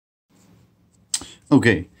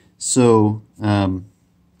Okay, so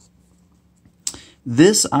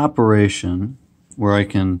this operation where I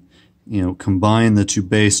can, combine the two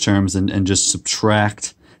base terms and just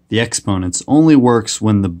subtract the exponents only works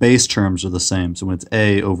when the base terms are the same, so when it's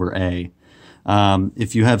a over a.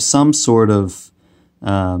 If you have some sort of,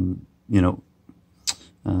 some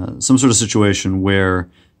sort of situation where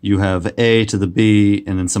you have a to the b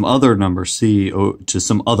and then some other number c to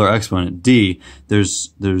some other exponent d,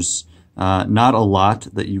 there's not a lot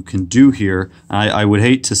that you can do here. I would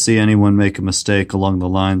hate to see anyone make a mistake along the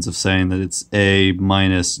lines of saying that it's a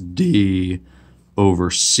minus d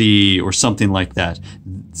over c or something like that.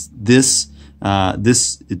 This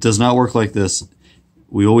it does not work like this.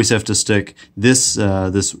 We always have to stick this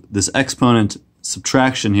exponent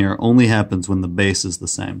subtraction here only happens when the base is the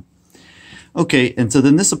same. Okay, and so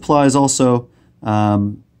then this applies also.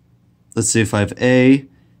 Let's see, if I have a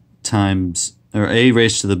times, or a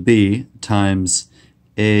raised to the b times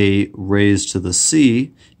a raised to the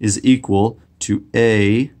c is equal to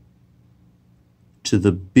a to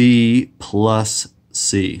the b plus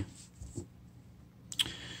c.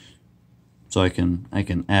 So I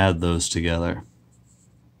can add those together.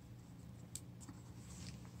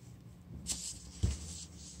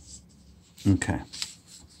 Okay.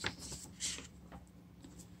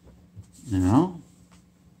 Now,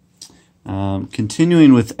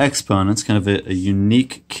 continuing with exponents, kind of a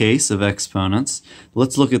unique case of exponents,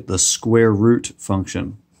 let's look at the square root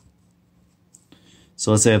function.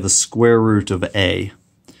 So let's say I have the square root of a.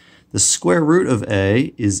 The square root of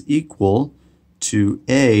a is equal to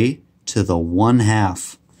a to the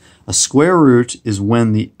 1/2. A square root is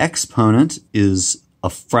when the exponent is a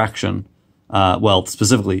fraction. Well,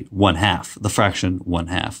 specifically 1/2, the fraction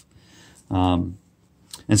 1/2.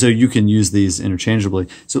 And so you can use these interchangeably.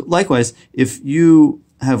 So likewise, if you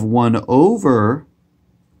have 1 over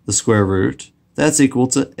the square root, that's equal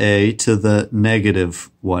to a to the negative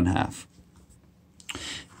 1/2.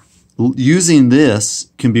 Using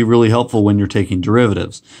this can be really helpful when you're taking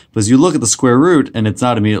derivatives, because you look at the square root and it's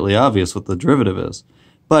not immediately obvious what the derivative is.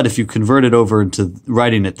 But if you convert it over into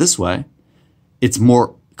writing it this way, it's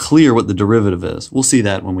more clear what the derivative is. We'll see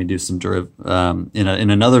that when we do some in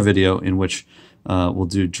another video in which we'll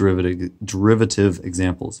do derivative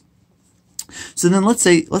examples. So then let's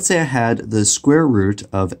say I had the square root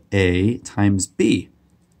of a times b.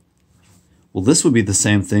 Well, this would be the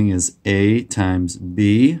same thing as a times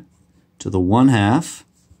b to the 1/2,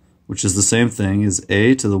 which is the same thing as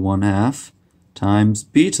a to the 1/2 times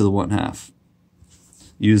b to the 1/2,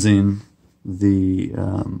 using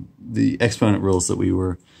the exponent rules that we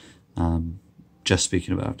were just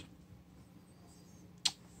speaking about.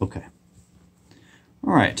 Okay.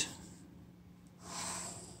 All right.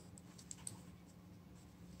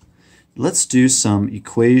 Let's do some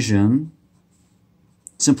equation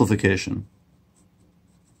simplification.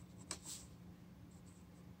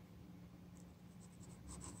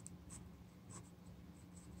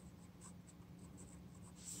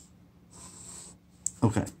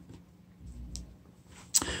 Okay.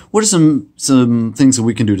 What are some things that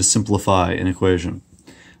we can do to simplify an equation?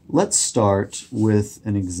 Let's start with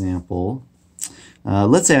an example.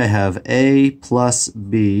 Let's say I have a plus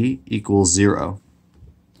b equals 0.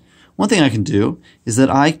 One thing I can do is that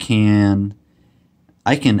I can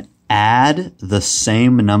add the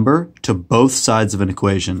same number to both sides of an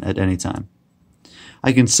equation at any time.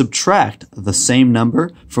 I can subtract the same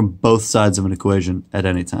number from both sides of an equation at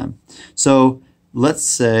any time. So let's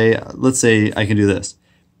say I can do this.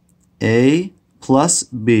 A plus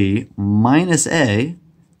b minus a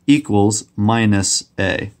equals minus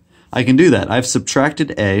a. I can do that. I've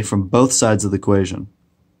subtracted a from both sides of the equation.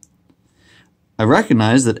 I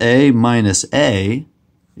recognize that a minus a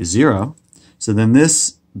is 0, so then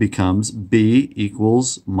this becomes b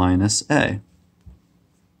equals minus a.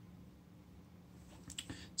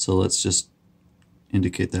 So let's just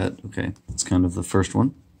indicate that. Okay, it's kind of the first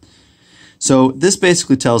one. So this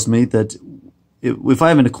basically tells me that if I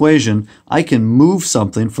have an equation, I can move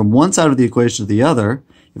something from one side of the equation to the other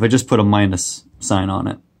if I just put a minus sign on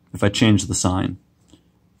it, if I change the sign.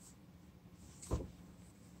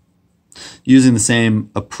 Using the same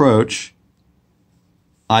approach,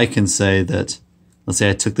 I can say that, let's say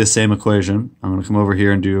I took this same equation, I'm going to come over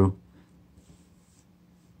here and do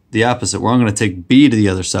the opposite, where I'm going to take b to the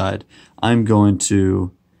other side. I'm going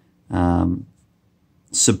to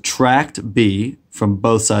subtract b from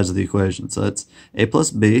both sides of the equation. So it's a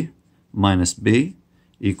plus b minus b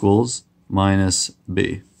equals minus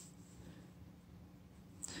b.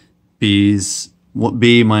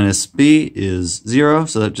 B minus b is 0,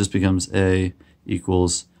 so that just becomes a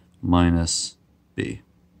equals minus b.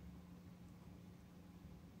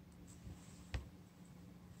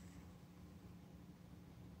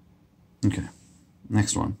 Okay,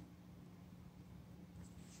 next one.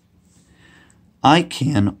 I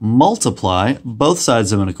can multiply both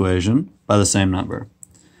sides of an equation by the same number.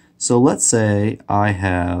 So let's say I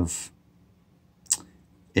have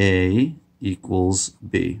A equals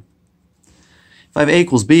B. If I have A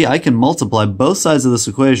equals B, I can multiply both sides of this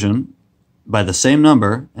equation by the same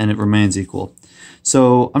number and it remains equal.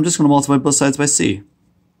 So I'm just going to multiply both sides by C.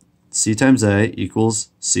 C times A equals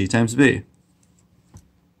C times B.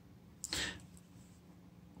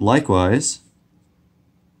 Likewise,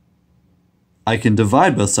 I can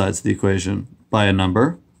divide both sides of the equation by a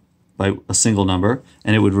number, by a single number,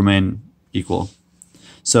 and it would remain equal.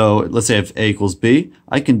 So let's say if A equals B,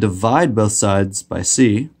 I can divide both sides by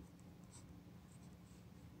C.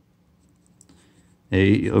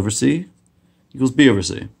 A over C equals B over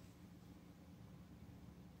C.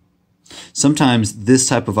 Sometimes this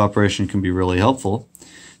type of operation can be really helpful.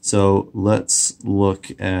 So let's look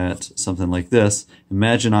at something like this.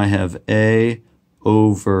 Imagine I have A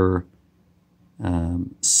over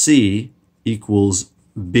C equals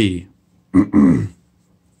B.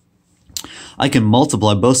 I can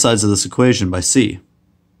multiply both sides of this equation by C.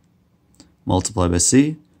 Multiply by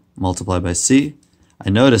C, multiply by C. I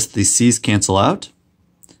notice these C's cancel out,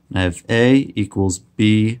 and I have A equals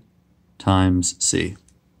B times C.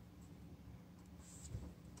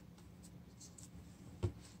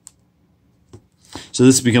 So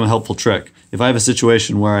this has become a helpful trick. If I have a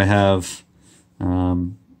situation where I have,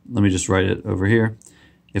 let me just write it over here.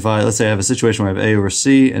 Let's say I have a situation where I have A over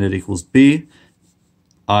C and it equals B,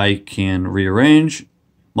 I can rearrange,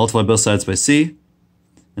 multiply both sides by C,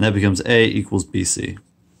 and that becomes A equals BC.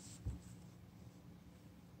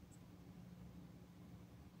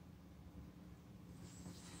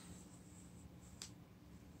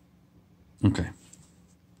 Okay.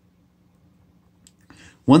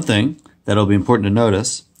 One thing that'll be important to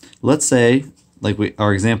notice, let's say, like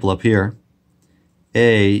our example up here,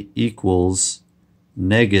 A equals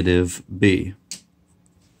negative B.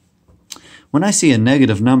 When I see a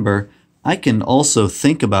negative number, I can also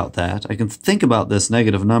think about that. I can think about this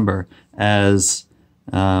negative number as,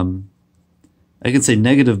 I can say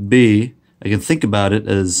negative B, I can think about it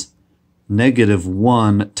as negative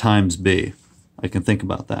 1 times B. I can think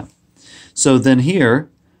about that. So then here,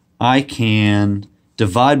 I can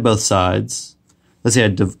divide both sides. Let's say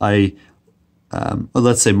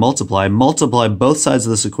let's say multiply both sides of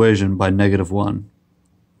this equation by negative 1.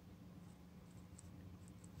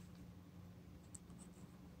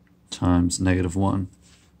 Times negative 1.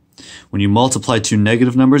 When you multiply two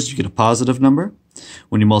negative numbers, you get a positive number.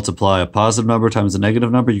 When you multiply a positive number times a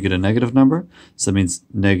negative number, you get a negative number. So that means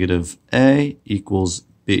negative A equals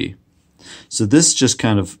B. So this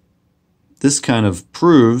kind of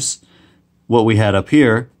proves what we had up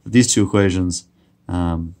here. These two equations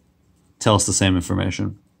tell us the same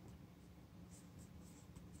information.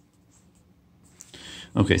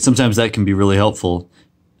 Okay, sometimes that can be really helpful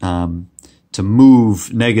to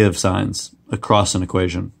move negative signs across an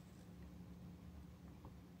equation.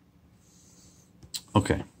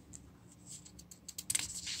 Okay.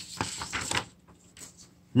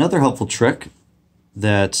 Another helpful trick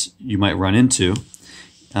that you might run into,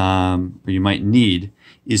 or you might need,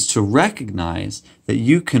 is to recognize that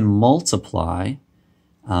you can multiply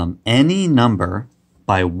any number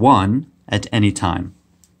by 1 at any time.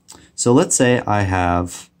 So let's say that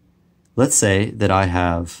I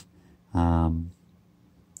have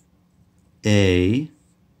A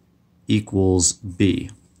equals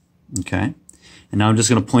B. Okay, and now I'm just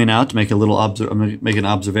going to point out to make I'm going to make an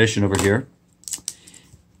observation over here.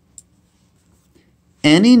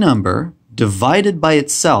 Any number divided by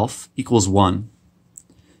itself equals 1.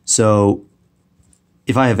 So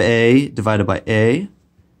if I have A divided by A,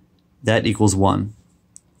 that equals 1.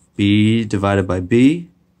 B divided by B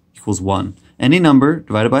equals 1. Any number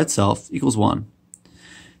divided by itself equals 1.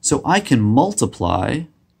 So I can multiply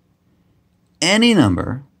any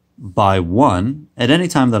number by 1 at any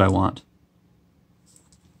time that I want.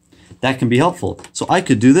 That can be helpful. So I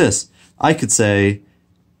could do this. I could say,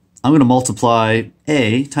 I'm going to multiply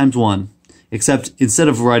A times 1. Except instead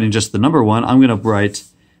of writing just the number 1, I'm going to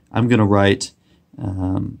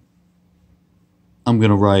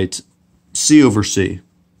write C over C.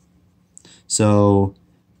 So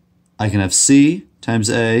I can have C times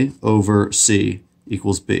A over C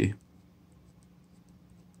equals B.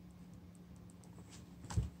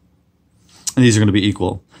 And these are going to be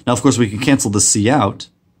equal. Now, of course, we can cancel the C out.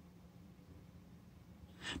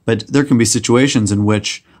 But there can be situations in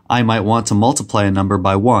which I might want to multiply a number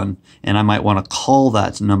by 1, and I might want to call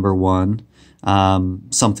that number 1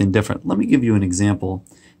 something different. Let me give you an example.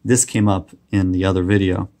 This came up in the other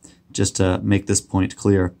video. just to make this point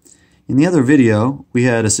clear. In the other video, we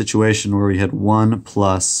had a situation where we had 1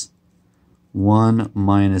 plus 1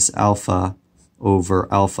 minus alpha over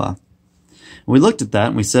alpha. And we looked at that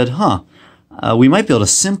and we said, we might be able to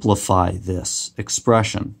simplify this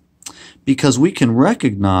expression because we can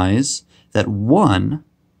recognize that 1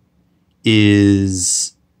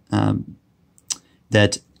 is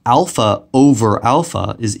that alpha over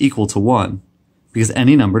alpha is equal to 1 because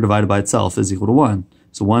any number divided by itself is equal to 1.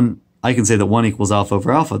 So I can say that 1 equals alpha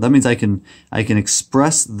over alpha. That means I can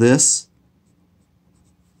express this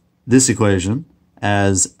equation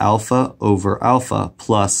as alpha over alpha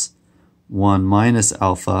plus 1 minus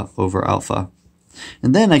alpha over alpha.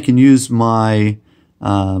 And then I can use my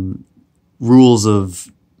rules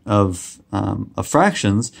of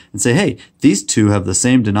fractions and say, hey, these two have the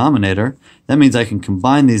same denominator. That means I can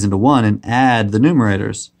combine these into 1 and add the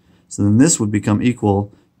numerators. So then this would become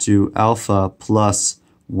equal to alpha plus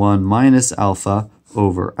 1 minus alpha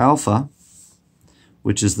over alpha,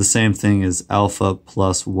 which is the same thing as alpha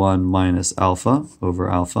plus 1 minus alpha over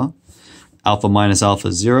alpha. Alpha minus alpha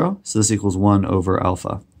is 0, so this equals 1 over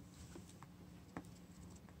alpha.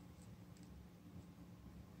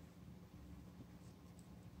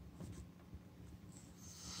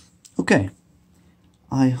 Okay,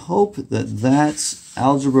 I hope that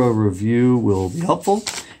algebra review will be helpful,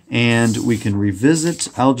 and we can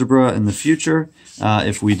revisit algebra in the future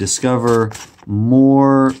if we discover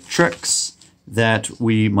more tricks that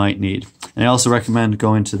we might need. And I also recommend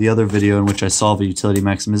going to the other video in which I solve a utility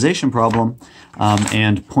maximization problem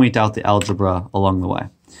and point out the algebra along the way.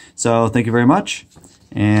 So thank you very much,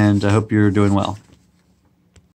 and I hope you're doing well.